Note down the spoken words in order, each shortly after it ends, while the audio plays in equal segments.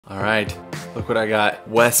All right, look what I got.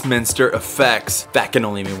 Westminster Effects. That can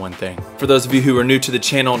only mean one thing. For those of you who are new to the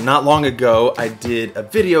channel, not long ago, I did a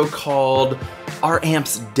video called Are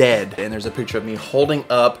Amps Dead? And there's a picture of me holding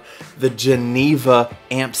up the Geneva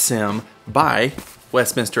amp sim by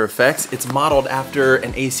Westminster Effects. It's modeled after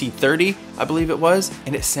an AC30, I believe it was,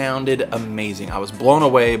 and it sounded amazing. I was blown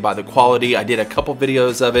away by the quality. I did a couple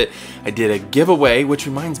videos of it. I did a giveaway, which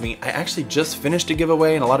reminds me, I actually just finished a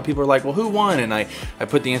giveaway, and a lot of people are like, well, who won? And I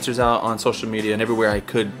put the answers out on social media and everywhere I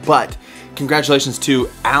could, but congratulations to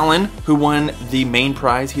Alan, who won the main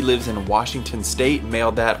prize. He lives in Washington State,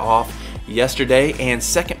 mailed that off yesterday, and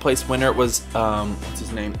second place winner was what's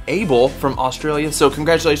his name, Abel from Australia. So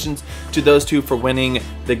congratulations to those two for winning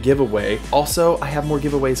the giveaway. Also, I have more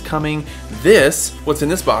giveaways coming. This, what's in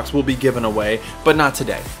this box, will be given away, but not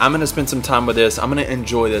today. I'm gonna spend some time with this. I'm gonna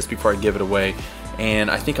enjoy this before I give it away,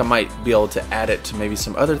 and I think I might be able to add it to maybe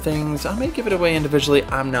some other things. I may give it away individually,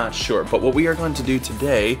 I'm not sure. But what we are going to do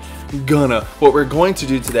today, what we're going to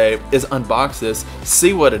do today is unbox this,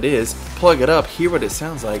 see what it is, plug it up, hear what it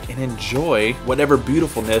sounds like, and enjoy whatever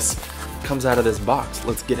beautifulness comes out of this box.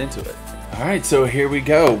 Let's get into it. All right, so here we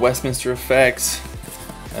go, Westminster Effects.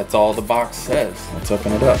 That's all the box says. Let's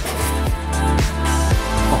open it up.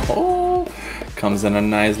 Oh, comes in a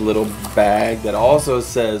nice little bag that also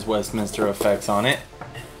says Westminster Effects on it.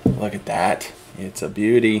 Look at that, it's a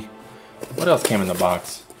beauty. What else came in the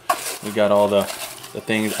box? We got all the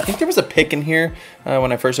things. I think there was a pick in here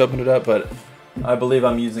when I first opened it up, but I believe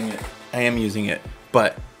I'm using it. I am using it,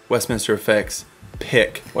 but Westminster Effects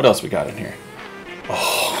pick. What else we got in here?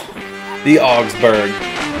 Oh, the Augsburg.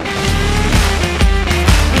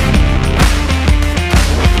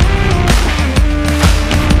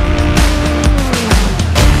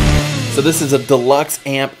 So this is a deluxe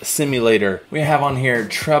amp simulator. We have on here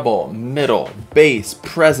treble, middle, bass,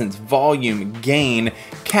 presence, volume, gain,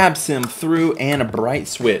 cab sim through, and a bright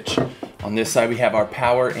switch. On this side we have our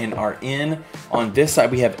power and our in. On this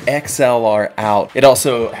side we have XLR out. It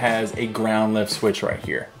also has a ground lift switch right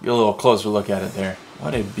here. Get a little closer look at it there.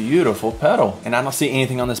 What a beautiful pedal. And I don't see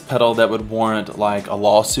anything on this pedal that would warrant like a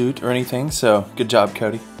lawsuit or anything, so good job,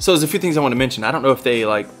 Cody. So there's a few things I want to mention. I don't know if they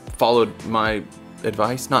like followed my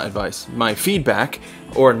my feedback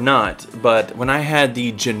or not, but when I had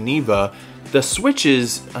the Geneva, the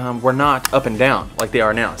switches were not up and down like they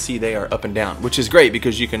are now. See, they are up and down, which is great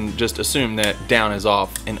because you can just assume that down is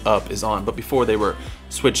off and up is on. But before they were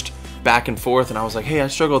switched back and forth, and I was like, hey, I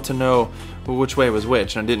struggled to know which way was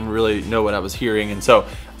which, and I didn't really know what I was hearing. And so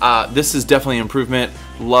this is definitely an improvement.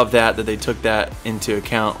 Love that they took that into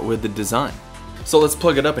account with the design. So let's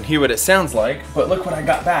plug it up and hear what it sounds like. But look what I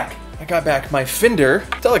got back. I got back my Fender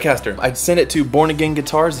Telecaster. I sent it to Born Again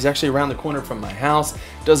Guitars. He's actually around the corner from my house.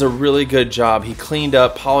 Does a really good job. He cleaned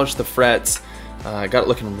up, polished the frets, got it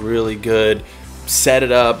looking really good, set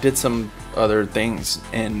it up, did some other things,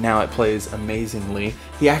 and now it plays amazingly.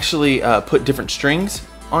 He actually put different strings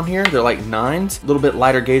on here. They're like 9s, a little bit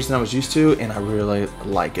lighter gauge than I was used to, and I really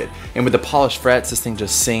like it. And with the polished frets, this thing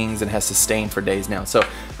just sings and has sustain for days now. So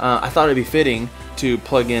I thought it'd be fitting to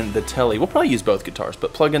plug in the Tele. We'll probably use both guitars,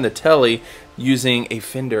 but plug in the Tele using a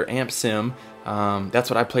Fender amp sim. That's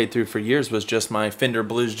what I played through for years, was just my Fender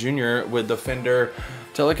Blues Junior with the Fender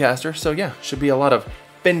Telecaster. So yeah, should be a lot of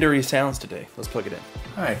Fendery sounds today. Let's plug it in.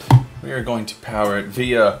 All right, we are going to power it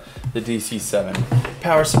via the DC7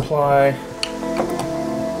 power supply.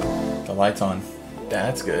 The light's on.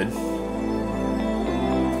 That's good.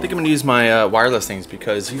 I think I'm gonna use my wireless things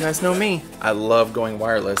because you guys know me. I love going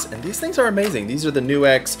wireless, and these things are amazing. These are the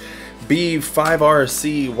NUX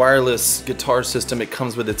B5RC wireless guitar system. It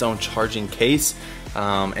comes with its own charging case,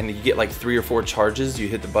 and you get like 3 or 4 charges. You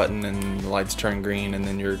hit the button and the lights turn green, and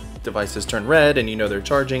then your devices turn red, and you know they're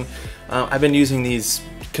charging. I've been using these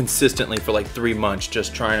consistently for like 3 months,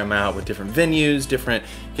 just trying them out with different venues, different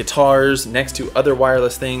guitars, next to other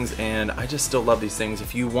wireless things, and I just still love these things.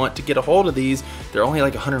 If you want to get a hold of these, they're only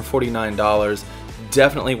like $149.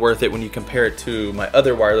 Definitely worth it when you compare it to my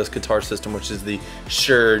other wireless guitar system, which is the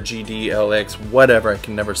Shure GDLX, whatever, I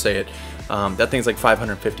can never say it. That thing's like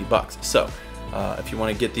 550 bucks. So if you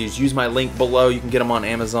want to get these, use my link below. You can get them on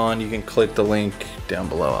Amazon. You can click the link down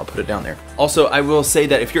below. I'll put it down there. Also, I will say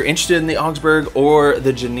that if you're interested in the Augsburg or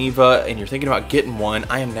the Geneva and you're thinking about getting one,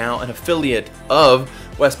 I am now an affiliate of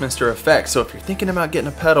Westminster Effects. So if you're thinking about getting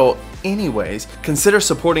a pedal anyways, consider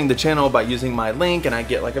supporting the channel by using my link, and I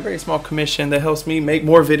get like a very small commission that helps me make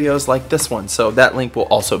more videos like this one. So that link will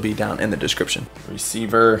also be down in the description.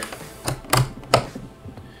 Receiver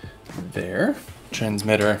there,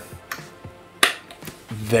 transmitter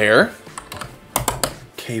there,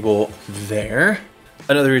 cable there,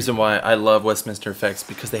 Another reason why I love Westminster effects,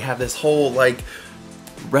 because they have this whole like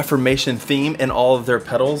Reformation theme in all of their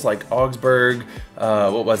pedals, like Augsburg,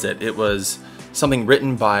 what was it? It was something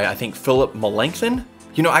written by, I think, Philip Melanchthon.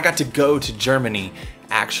 You know, I got to go to Germany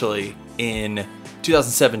actually in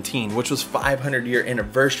 2017, which was 500-year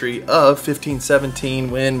anniversary of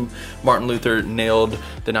 1517 when Martin Luther nailed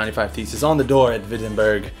the 95 Theses on the door at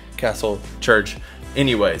Wittenberg Castle Church.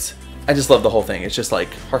 Anyways, I just love the whole thing. It's just like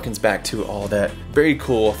harkens back to all that very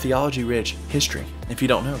cool theology-rich history. If you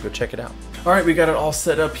don't know, go check it out. All right, we got it all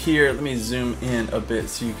set up here. Let me zoom in a bit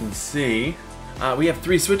so you can see. We have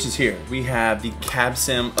 3 switches here. We have the cab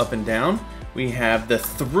sim up and down. We have the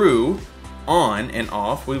through on and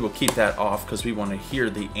off. We will keep that off because we want to hear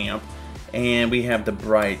the amp. And we have the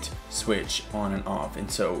bright switch on and off. And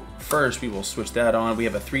so first we will switch that on. We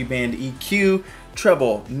have a 3-band EQ,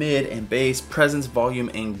 treble, mid, and bass, presence, volume,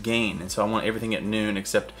 and gain. And so I want everything at noon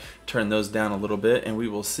except turn those down a little bit, and we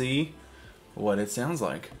will see what it sounds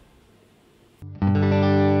like.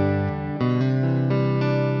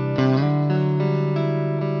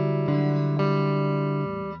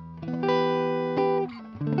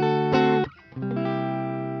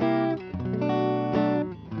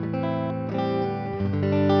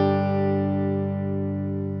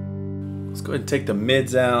 Let's go ahead and take the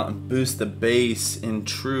mids out and boost the bass in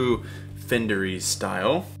true Fender-y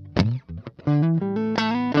style.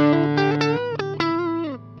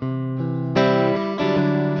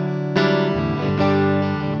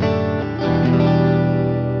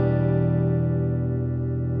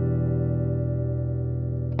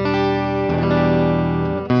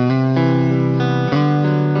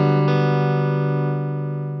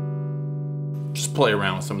 Just play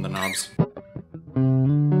around with some of the knobs.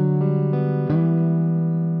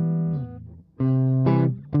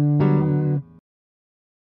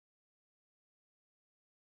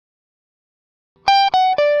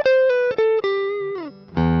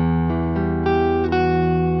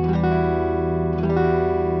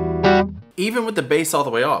 Even with the bass all the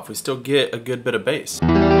way off, we still get a good bit of bass. The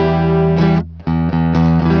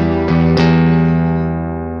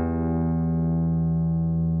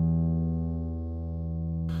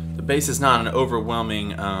bass is not an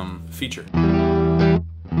overwhelming feature.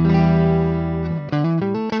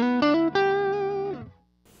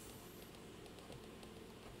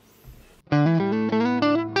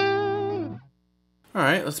 All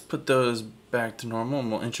right, let's put those back to normal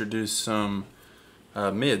and we'll introduce some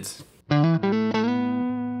mids.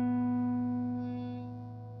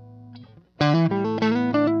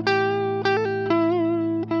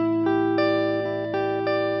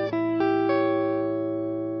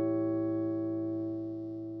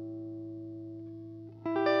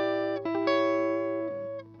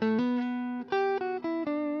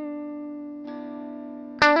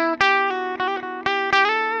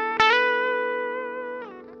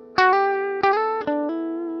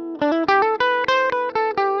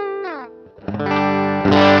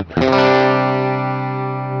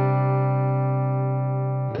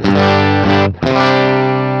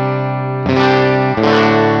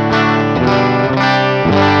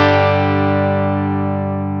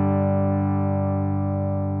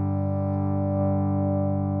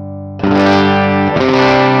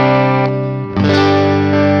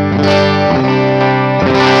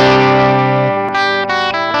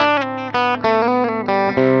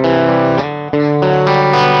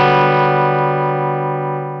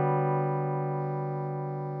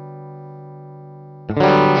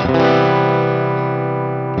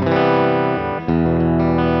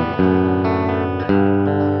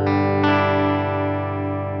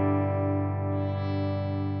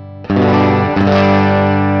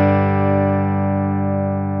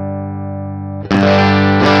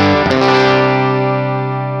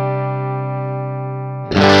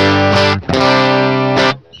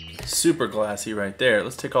 Super glassy right there.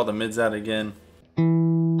 Let's take all the mids out again.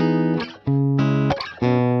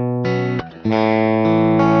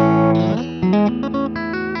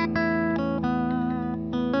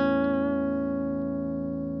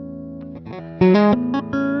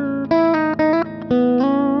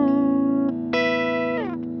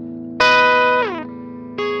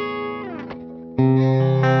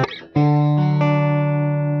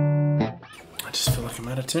 I just feel like I'm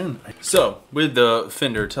out of tune. So with the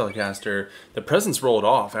Fender Telecaster, the presence rolled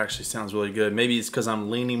off actually sounds really good. Maybe it's because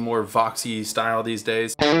I'm leaning more Voxy style these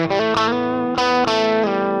days.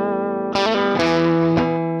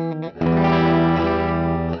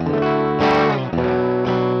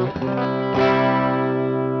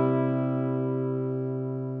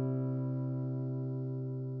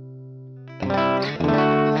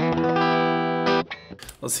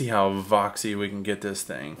 Let's see how voxy we can get this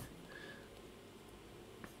thing.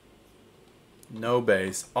 No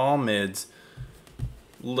bass, all mids,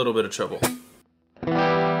 little bit of treble.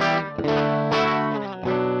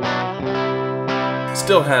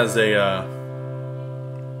 Still has a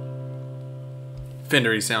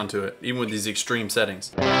Fender-y sound to it, even with these extreme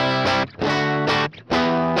settings.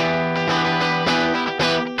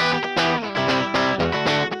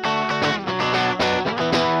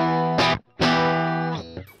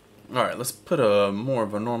 Alright, let's put a more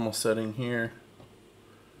of a normal setting here.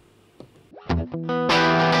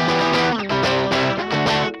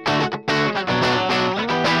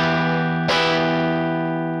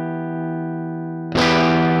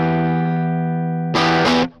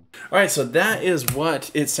 Alright, so that is what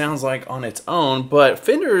it sounds like on its own, but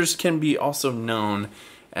Fenders can be also known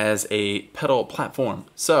as a pedal platform.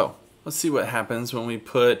 So, let's see what happens when we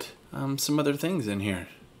put some other things in here.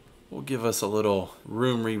 We'll give us a little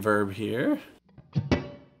room reverb here.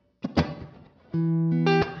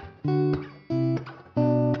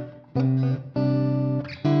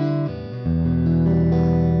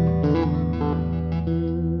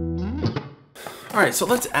 Alright, so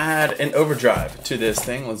let's add an overdrive to this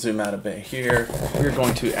thing. Let's zoom out a bit here. We're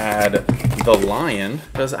going to add the Lion,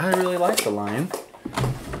 because I really like the Lion.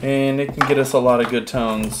 And it can get us a lot of good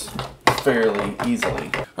tones fairly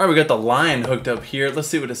easily. Alright, we got the Lion hooked up here. Let's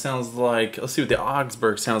see what it sounds like. Let's see what the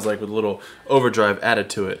Augsburg sounds like with a little overdrive added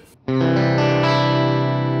to it.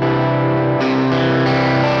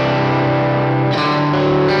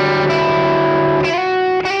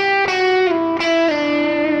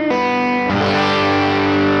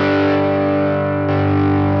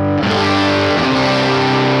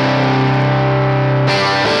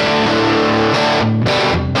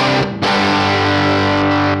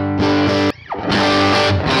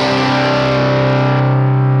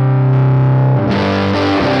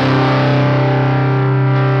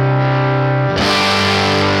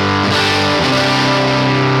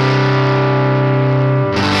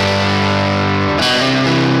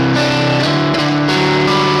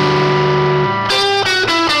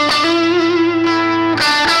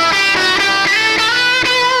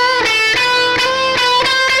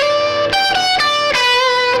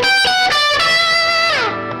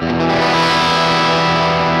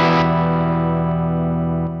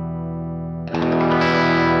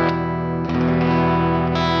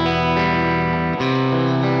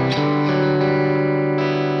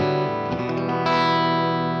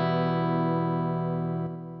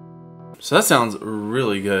 So that sounds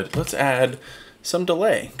really good. Let's add some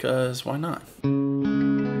delay, because why not?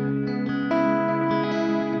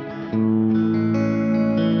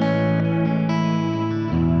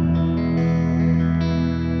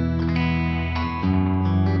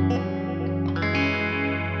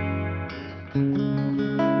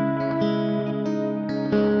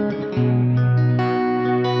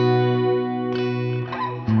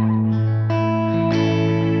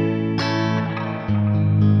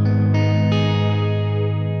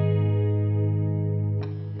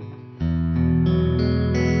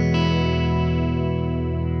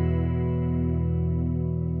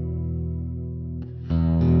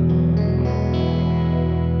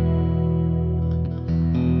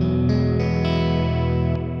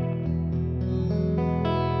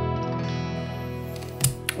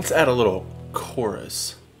 Let's add a little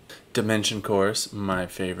chorus. Dimension chorus, my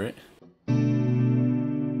favorite.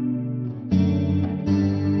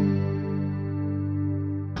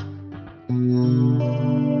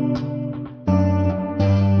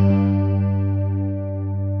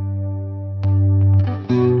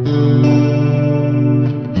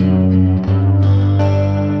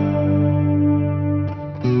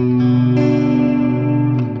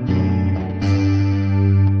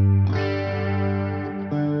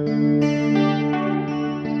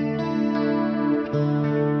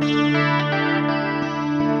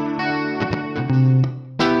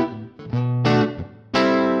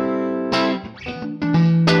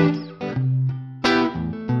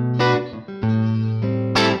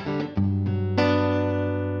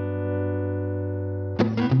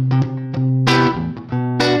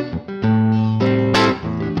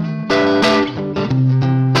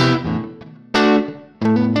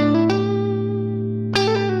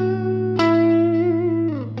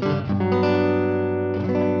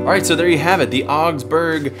 Alright, so there you have it, the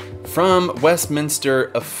Augsburg from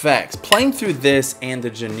Westminster Effects. Playing through this and the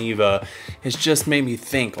Geneva has just made me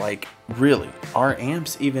think, like, really, are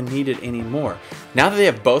amps even needed anymore? Now that they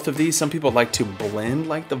have both of these, some people like to blend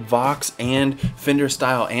like the Vox and Fender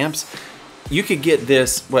style amps. You could get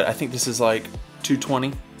this, what, I think this is like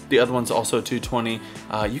 220. The other one's also 220.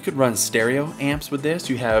 You could run stereo amps with this.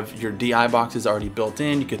 You have your DI boxes already built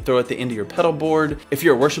in. You could throw it at the end of your pedal board. If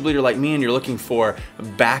you're a worship leader like me and you're looking for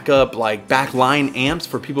backup, like backline amps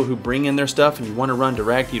for people who bring in their stuff and you want to run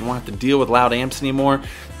direct, you don't have to deal with loud amps anymore,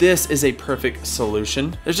 this is a perfect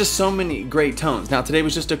solution. There's just so many great tones. Now today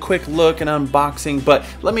was just a quick look and unboxing, but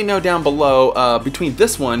let me know down below between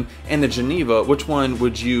this one and the Geneva, which one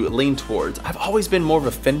would you lean towards? I've always been more of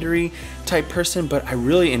a Fender-y type person, but I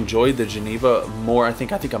really enjoyed the Geneva more. I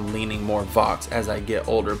think I'm leaning more Vox as I get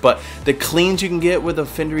older, but the cleans you can get with a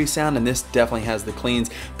Fender-y sound, and this definitely has the cleans.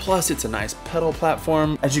 Plus it's a nice pedal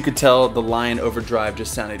platform. As you could tell, the Lion Overdrive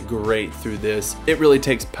just sounded great through this. It really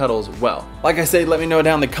takes pedals well. Like I said, let me know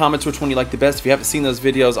down in the comments which one you like the best. If you haven't seen those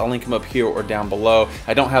videos, I'll link them up here or down below.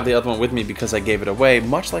 I don't have the other one with me because I gave it away,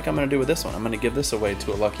 much like I'm gonna do with this one. I'm gonna give this away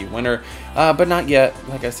to a lucky winner, but not yet.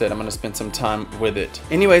 Like I said, I'm gonna spend some time with it.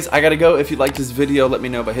 Anyways, I gotta go. If you like this video, let me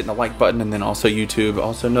know by hitting the like button, and then also YouTube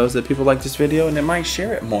also knows that people like this video and it might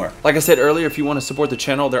share it more. Like I said earlier, if you want to support the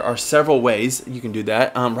channel, there are several ways you can do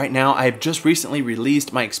that. Right now, I've just recently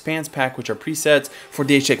released my Expanse Pack, which are presets for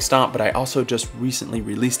the HX Stomp, but I also just recently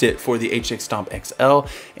released it for the HX Stomp XL,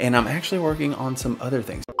 and I'm actually working on some other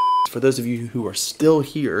things. For those of you who are still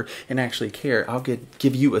here and actually care, I'll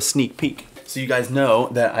give you a sneak peek. So you guys know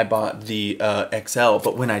that I bought the XL,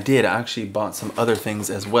 but when I did, I actually bought some other things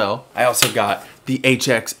as well. I also got the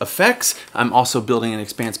HX effects. I'm also building an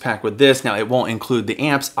Expanse Pack with this. Now it won't include the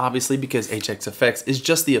amps, obviously, because HX effects is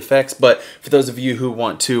just the effects, but for those of you who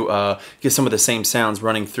want to get some of the same sounds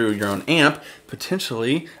running through your own amp,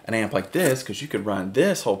 potentially an amp like this, because you could run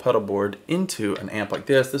this whole pedal board into an amp like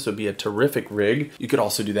this. This would be a terrific rig. You could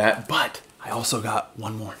also do that, but I also got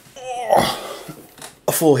one more.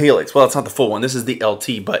 A full Helix. Well, it's not the full one. This is the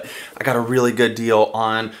LT, but I got a really good deal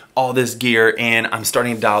on all this gear, and I'm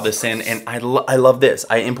starting to dial this in, and I love this.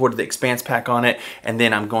 I imported the Expanse Pack on it, and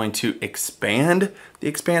then I'm going to expand the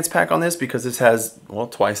Expanse Pack on this because this has, well,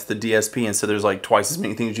 twice the DSP, and so there's like twice as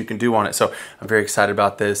many things you can do on it. So I'm very excited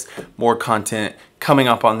about this. More content coming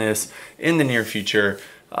up on this in the near future.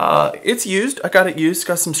 It's used. I got it used.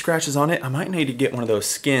 Got some scratches on it. I might need to get one of those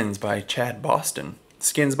skins by Chad Boston.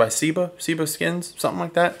 Skins by Seba Skins, something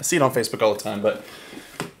like that. I see it on Facebook all the time, but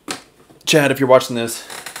Chad, if you're watching this,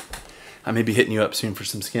 I may be hitting you up soon for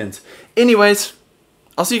some skins. Anyways,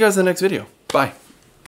 I'll see you guys in the next video. Bye.